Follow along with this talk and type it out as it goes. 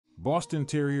Boston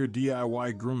Terrier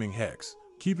DIY grooming hacks.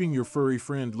 Keeping your furry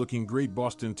friend looking great.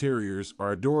 Boston Terriers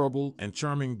are adorable and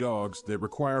charming dogs that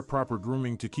require proper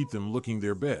grooming to keep them looking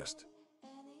their best.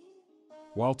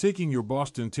 While taking your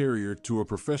Boston Terrier to a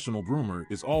professional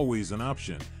groomer is always an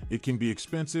option, it can be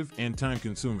expensive and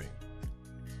time-consuming.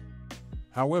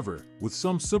 However, with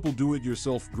some simple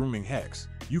do-it-yourself grooming hacks,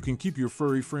 you can keep your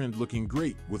furry friend looking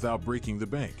great without breaking the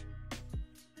bank.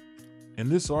 In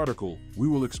this article, we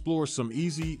will explore some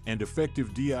easy and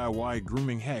effective DIY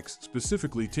grooming hacks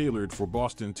specifically tailored for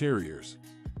Boston Terriers.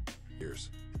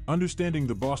 Understanding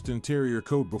the Boston Terrier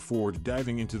coat. Before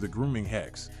diving into the grooming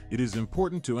hacks, it is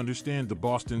important to understand the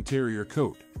Boston Terrier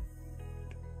coat.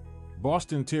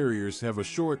 Boston Terriers have a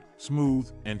short,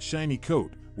 smooth, and shiny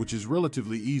coat, which is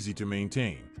relatively easy to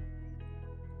maintain.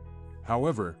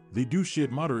 However, they do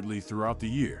shed moderately throughout the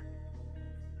year.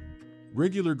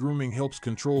 Regular grooming helps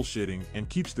control shedding and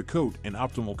keeps the coat in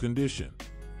optimal condition.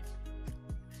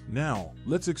 Now,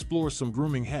 let's explore some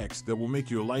grooming hacks that will make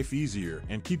your life easier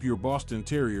and keep your Boston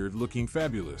Terrier looking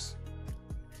fabulous.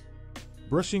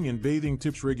 Brushing and bathing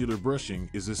tips. Regular brushing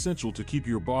is essential to keep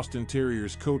your Boston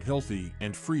Terrier's coat healthy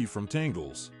and free from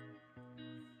tangles.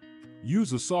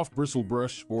 Use a soft bristle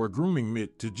brush or a grooming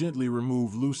mitt to gently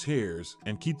remove loose hairs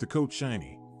and keep the coat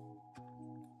shiny.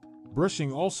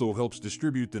 Brushing also helps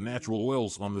distribute the natural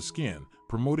oils on the skin,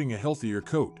 promoting a healthier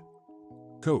coat.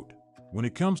 When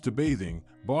it comes to bathing,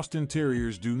 Boston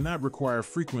Terriers do not require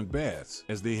frequent baths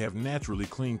as they have naturally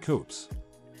clean coats.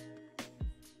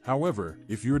 However,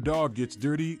 if your dog gets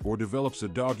dirty or develops a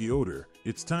doggy odor,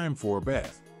 it's time for a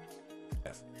bath.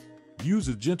 Use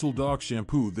a gentle dog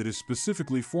shampoo that is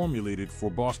specifically formulated for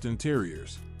Boston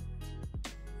Terriers.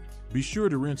 Be sure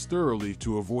to rinse thoroughly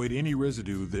to avoid any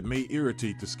residue that may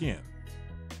irritate the skin.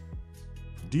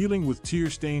 Dealing with tear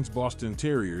stains. Boston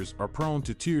Terriers are prone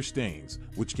to tear stains,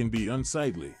 which can be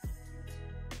unsightly.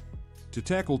 To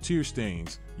tackle tear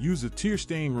stains, use a tear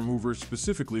stain remover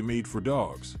specifically made for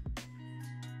dogs.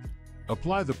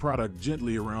 Apply the product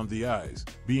gently around the eyes,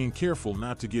 being careful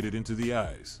not to get it into the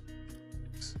eyes.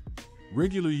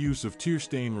 Regular use of tear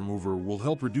stain remover will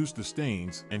help reduce the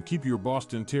stains and keep your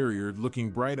Boston Terrier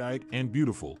looking bright-eyed and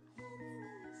beautiful.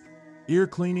 Ear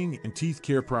cleaning and teeth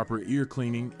care. Proper ear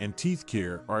cleaning and teeth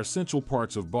care are essential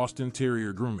parts of Boston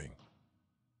Terrier grooming.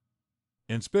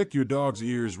 Inspect your dog's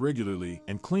ears regularly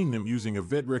and clean them using a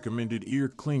vet-recommended ear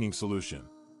cleaning solution.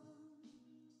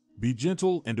 Be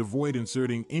gentle and avoid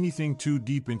inserting anything too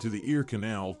deep into the ear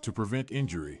canal to prevent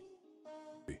injury.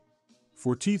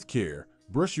 For teeth care,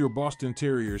 brush your Boston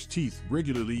Terrier's teeth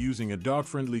regularly using a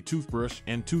dog-friendly toothbrush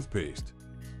and toothpaste.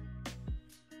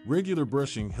 Regular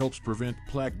brushing helps prevent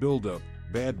plaque buildup,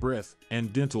 bad breath,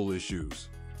 and dental issues.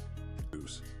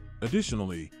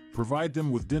 Additionally, provide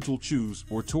them with dental chews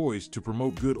or toys to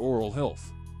promote good oral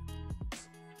health.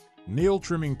 Nail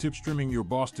trimming tips. Trimming your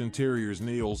Boston Terrier's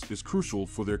nails is crucial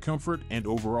for their comfort and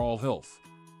overall health.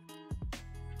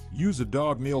 Use a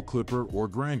dog nail clipper or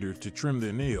grinder to trim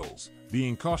their nails,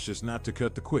 being cautious not to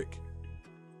cut the quick.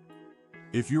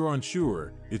 If you're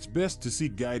unsure, it's best to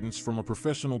seek guidance from a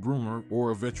professional groomer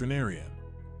or a veterinarian.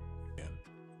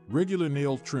 Regular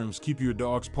nail trims keep your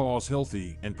dog's paws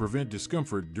healthy and prevent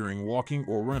discomfort during walking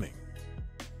or running.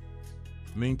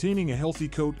 Maintaining a healthy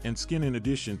coat and skin. In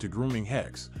addition to grooming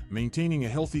hacks, maintaining a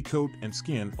healthy coat and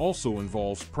skin also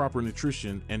involves proper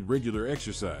nutrition and regular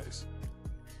exercise.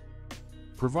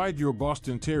 Provide your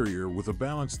Boston Terrier with a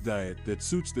balanced diet that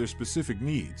suits their specific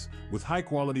needs, with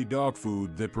high-quality dog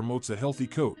food that promotes a healthy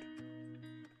coat.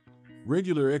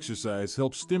 Regular exercise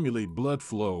helps stimulate blood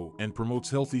flow and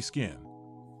promotes healthy skin.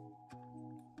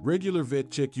 Regular vet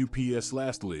check.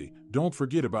 Lastly, don't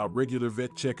forget about regular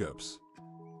vet checkups.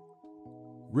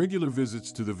 Regular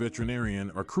visits to the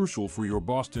veterinarian are crucial for your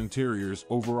Boston Terrier's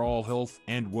overall health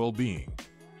and well-being.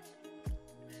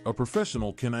 A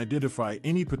professional can identify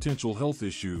any potential health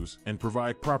issues and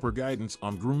provide proper guidance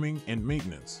on grooming and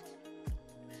maintenance.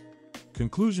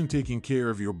 Conclusion: taking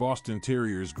care of your Boston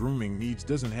Terrier's grooming needs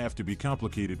doesn't have to be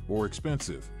complicated or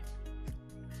expensive.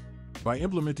 By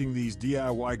implementing these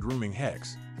DIY grooming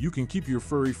hacks, you can keep your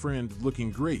furry friend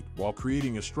looking great while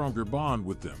creating a stronger bond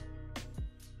with them.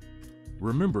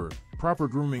 Remember, proper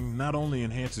grooming not only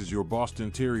enhances your Boston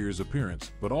Terrier's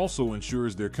appearance, but also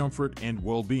ensures their comfort and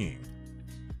well-being.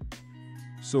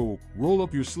 So, roll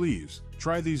up your sleeves,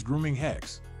 try these grooming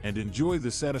hacks, and enjoy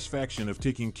the satisfaction of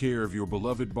taking care of your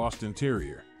beloved Boston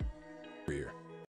Terrier.